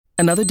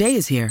Another day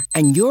is here,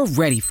 and you're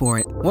ready for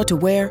it. What to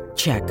wear?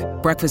 Check.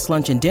 Breakfast,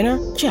 lunch, and dinner?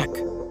 Check.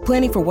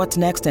 Planning for what's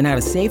next and how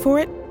to save for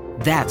it?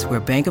 That's where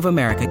Bank of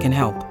America can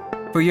help.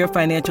 For your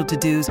financial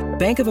to-dos,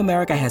 Bank of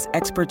America has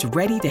experts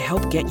ready to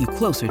help get you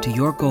closer to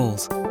your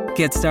goals.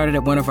 Get started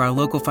at one of our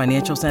local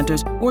financial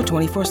centers or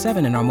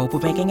 24/7 in our mobile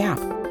banking app.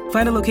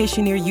 Find a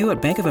location near you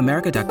at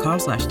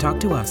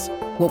bankofamerica.com/talktous.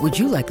 What would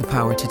you like the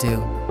power to do?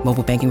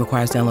 Mobile banking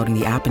requires downloading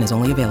the app and is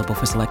only available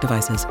for select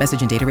devices.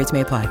 Message and data rates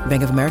may apply.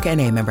 Bank of America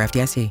N.A., member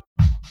FDIC.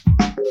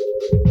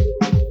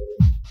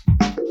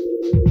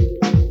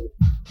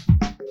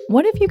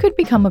 What if you could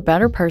become a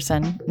better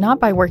person, not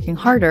by working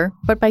harder,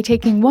 but by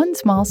taking one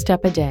small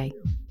step a day?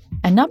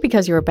 And not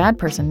because you're a bad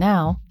person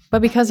now,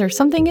 but because there's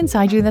something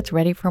inside you that's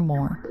ready for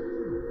more.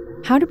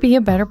 How to Be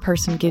a Better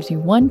Person gives you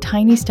one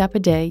tiny step a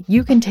day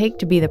you can take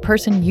to be the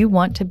person you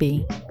want to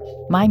be.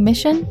 My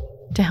mission?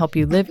 To help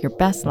you live your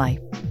best life.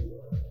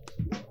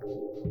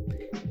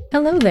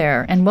 Hello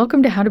there, and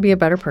welcome to How to Be a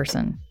Better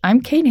Person.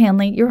 I'm Kate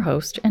Hanley, your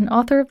host and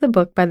author of the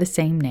book by the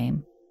same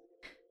name.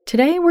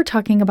 Today we're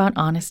talking about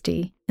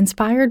honesty,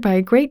 inspired by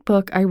a great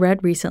book I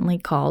read recently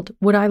called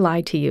Would I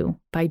Lie to You?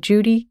 By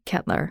Judy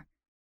Kettler.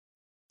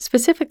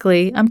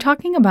 Specifically, I'm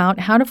talking about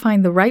how to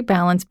find the right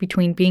balance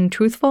between being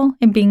truthful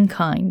and being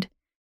kind,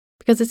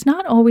 because it's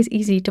not always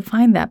easy to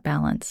find that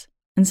balance,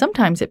 and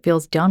sometimes it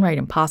feels downright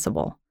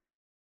impossible.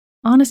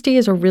 Honesty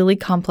is a really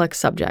complex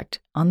subject.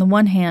 On the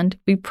one hand,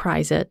 we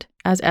prize it,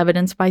 as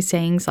evidenced by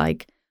sayings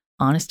like,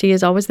 honesty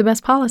is always the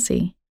best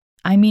policy.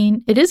 I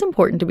mean, it is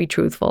important to be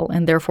truthful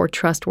and therefore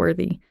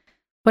trustworthy,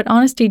 but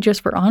honesty just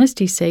for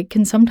honesty's sake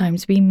can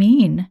sometimes be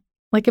mean.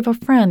 Like if a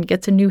friend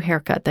gets a new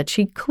haircut that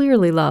she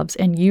clearly loves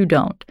and you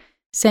don't,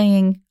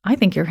 saying, I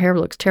think your hair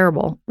looks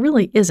terrible,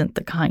 really isn't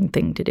the kind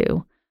thing to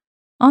do.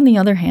 On the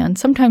other hand,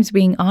 sometimes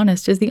being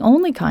honest is the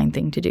only kind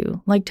thing to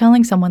do, like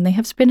telling someone they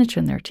have spinach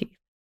in their teeth.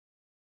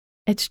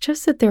 It's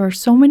just that there are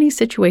so many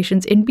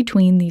situations in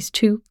between these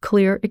two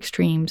clear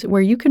extremes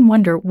where you can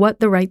wonder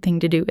what the right thing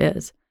to do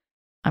is.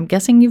 I'm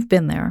guessing you've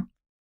been there.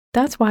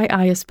 That's why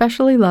I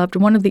especially loved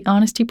one of the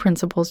honesty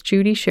principles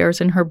Judy shares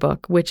in her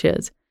book, which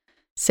is,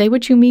 say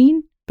what you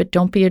mean, but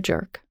don't be a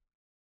jerk.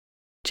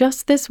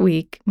 Just this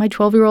week, my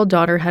 12-year-old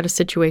daughter had a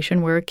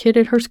situation where a kid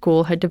at her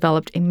school had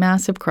developed a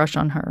massive crush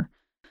on her.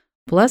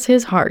 Bless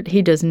his heart,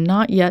 he does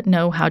not yet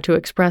know how to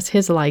express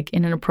his like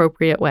in an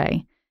appropriate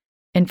way.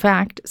 In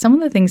fact, some of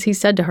the things he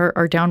said to her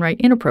are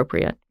downright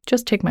inappropriate.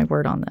 Just take my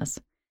word on this.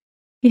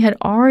 He had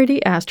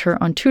already asked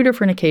her on 2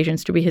 different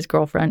occasions to be his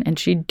girlfriend, and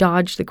she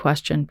dodged the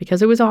question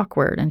because it was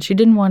awkward and she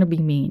didn't want to be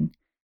mean.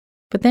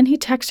 But then he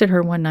texted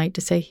her one night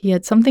to say he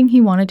had something he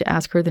wanted to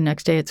ask her the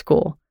next day at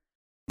school.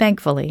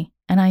 Thankfully,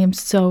 and I am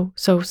so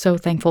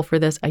thankful for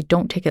this, I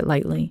don't take it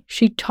lightly,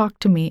 she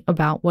talked to me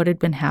about what had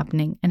been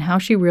happening and how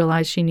she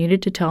realized she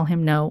needed to tell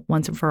him no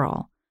once and for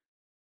all.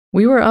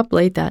 We were up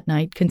late that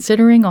night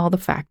considering all the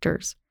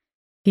factors.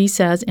 He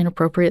says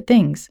inappropriate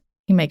things.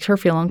 He makes her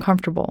feel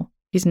uncomfortable.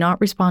 He's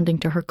not responding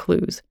to her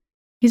clues.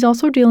 He's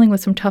also dealing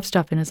with some tough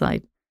stuff in his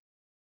life.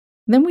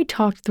 Then we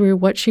talked through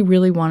what she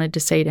really wanted to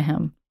say to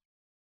him.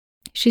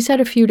 She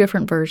said a few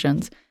different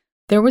versions.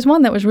 There was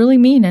one that was really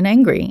mean and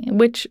angry,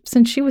 which,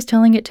 since she was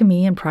telling it to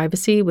me in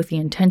privacy with the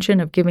intention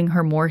of giving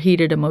her more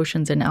heated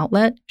emotions an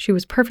outlet, she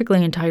was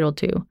perfectly entitled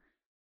to.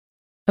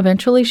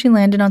 Eventually, she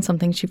landed on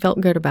something she felt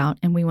good about,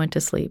 and we went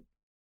to sleep.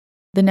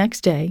 The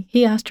next day,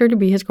 he asked her to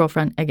be his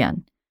girlfriend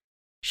again.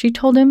 She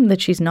told him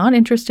that she's not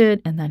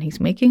interested and that he's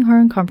making her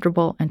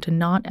uncomfortable and to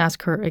not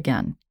ask her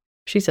again.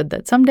 She said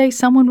that someday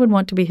someone would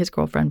want to be his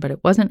girlfriend, but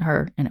it wasn't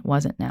her and it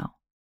wasn't now.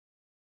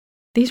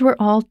 These were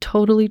all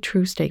totally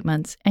true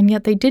statements, and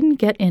yet they didn't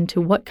get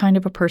into what kind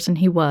of a person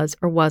he was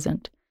or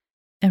wasn't.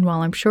 And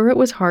while I'm sure it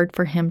was hard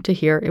for him to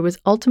hear, it was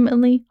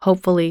ultimately,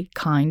 hopefully,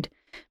 kind,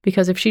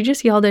 because if she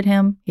just yelled at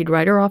him, he'd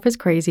write her off as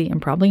crazy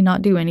and probably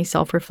not do any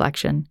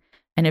self-reflection.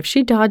 And if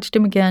she dodged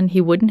him again,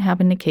 he wouldn't have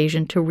an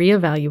occasion to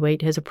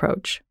reevaluate his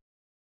approach.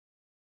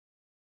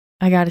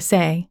 I gotta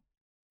say,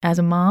 as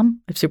a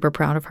mom, I'm super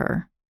proud of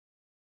her.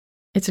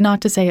 It's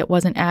not to say it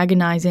wasn't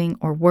agonizing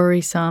or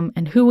worrisome,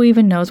 and who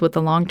even knows what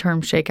the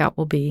long-term shakeout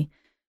will be.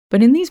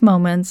 But in these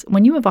moments,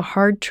 when you have a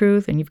hard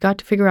truth and you've got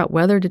to figure out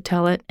whether to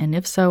tell it, and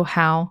if so,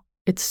 how,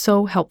 it's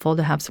so helpful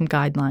to have some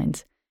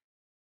guidelines.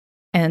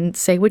 And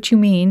say what you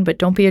mean, but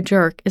don't be a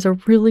jerk is a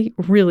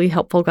really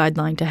helpful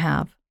guideline to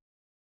have.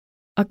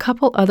 A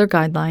couple other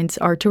guidelines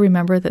are to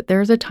remember that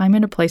there's a time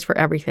and a place for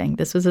everything.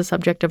 This was the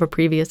subject of a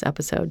previous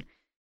episode.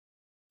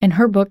 In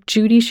her book,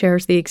 Judy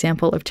shares the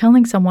example of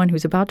telling someone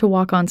who's about to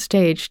walk on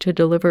stage to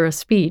deliver a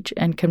speech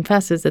and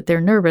confesses that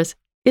they're nervous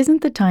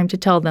isn't the time to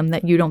tell them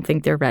that you don't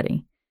think they're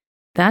ready.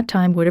 That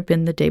time would have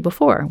been the day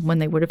before, when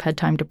they would have had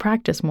time to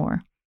practice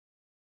more.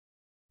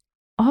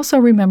 Also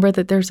remember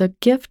that there's a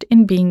gift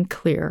in being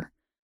clear.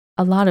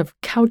 A lot of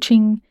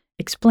couching,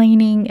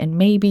 explaining, and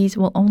maybes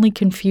will only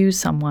confuse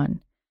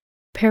someone.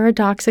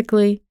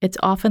 Paradoxically, it's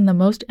often the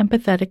most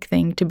empathetic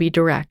thing to be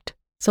direct,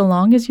 so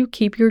long as you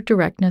keep your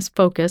directness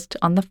focused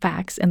on the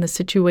facts and the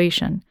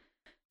situation,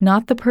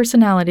 not the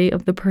personality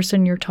of the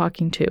person you're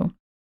talking to.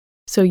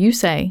 So you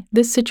say,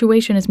 "This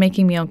situation is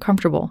making me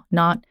uncomfortable,"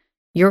 not,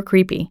 "You're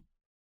creepy."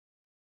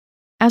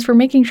 As for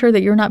making sure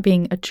that you're not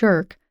being a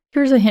jerk,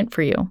 here's a hint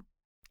for you.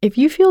 If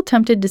you feel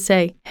tempted to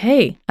say,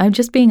 "Hey, I'm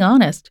just being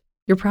honest,"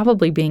 you're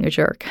probably being a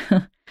jerk.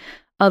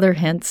 Other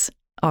hints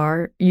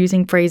are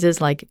using phrases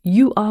like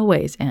 "you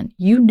always" and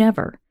 "you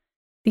never."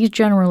 These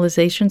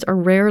generalizations are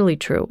rarely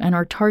true and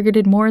are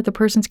targeted more at the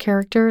person's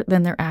character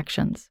than their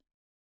actions.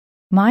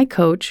 My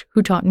coach,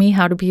 who taught me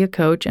how to be a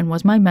coach and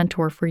was my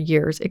mentor for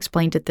years,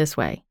 explained it this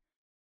way.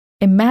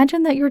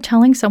 Imagine that you're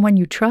telling someone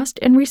you trust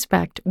and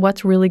respect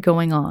what's really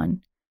going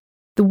on.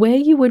 The way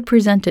you would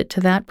present it to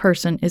that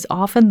person is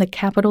often the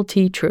capital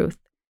T truth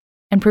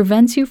and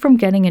prevents you from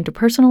getting into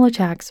personal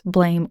attacks,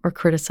 blame, or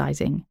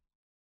criticizing.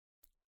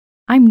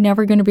 I'm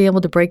never going to be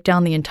able to break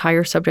down the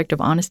entire subject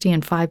of honesty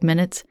in 5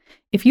 minutes.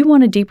 If you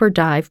want a deeper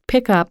dive,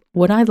 pick up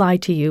Would I Lie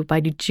to You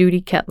by Judy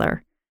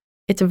Kettler.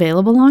 It's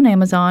available on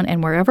Amazon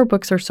and wherever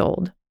books are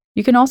sold.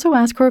 You can also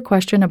ask her a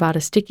question about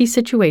a sticky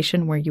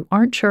situation where you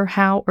aren't sure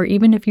how or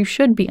even if you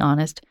should be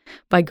honest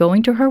by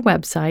going to her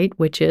website,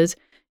 which is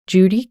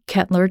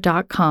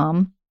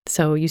judykettler.com.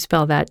 So you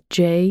spell that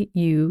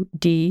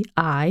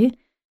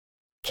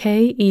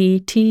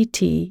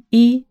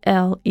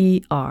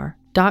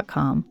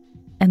JUDIKETTELER.com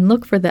and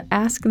look for the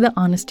Ask the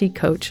Honesty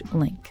Coach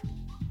link.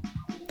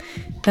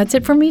 That's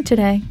it from me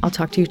today. I'll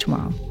talk to you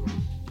tomorrow.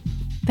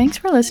 Thanks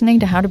for listening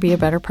to How to Be a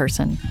Better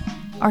Person.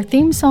 Our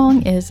theme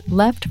song is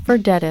Left for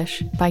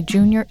Deadish by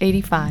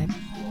Junior85.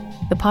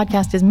 The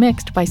podcast is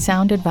mixed by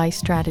Sound Advice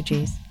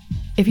Strategies.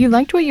 If you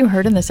liked what you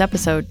heard in this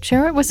episode,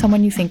 share it with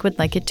someone you think would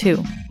like it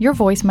too. Your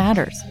voice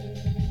matters.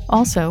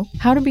 Also,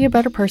 How to Be a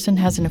Better Person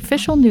has an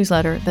official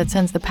newsletter that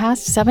sends the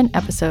past 7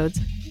 episodes,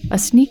 a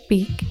sneak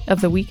peek of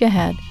the week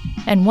ahead,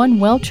 and one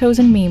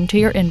well-chosen meme to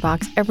your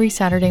inbox every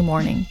Saturday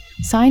morning.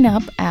 Sign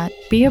up at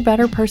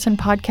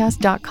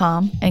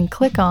beabetterpersonpodcast.com and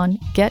click on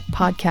Get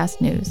Podcast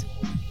News.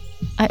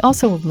 I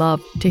also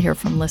love to hear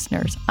from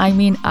listeners. I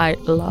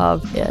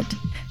love it.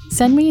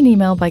 Send me an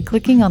email by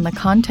clicking on the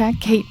Contact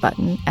Kate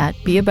button at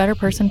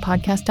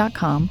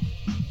beabetterpersonpodcast.com,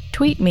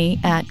 tweet me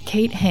at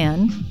Kate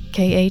Han,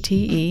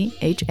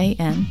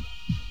 Katehan,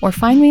 or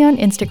find me on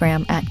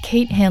Instagram at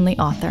Kate Hanley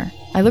Author.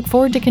 I look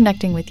forward to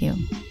connecting with you.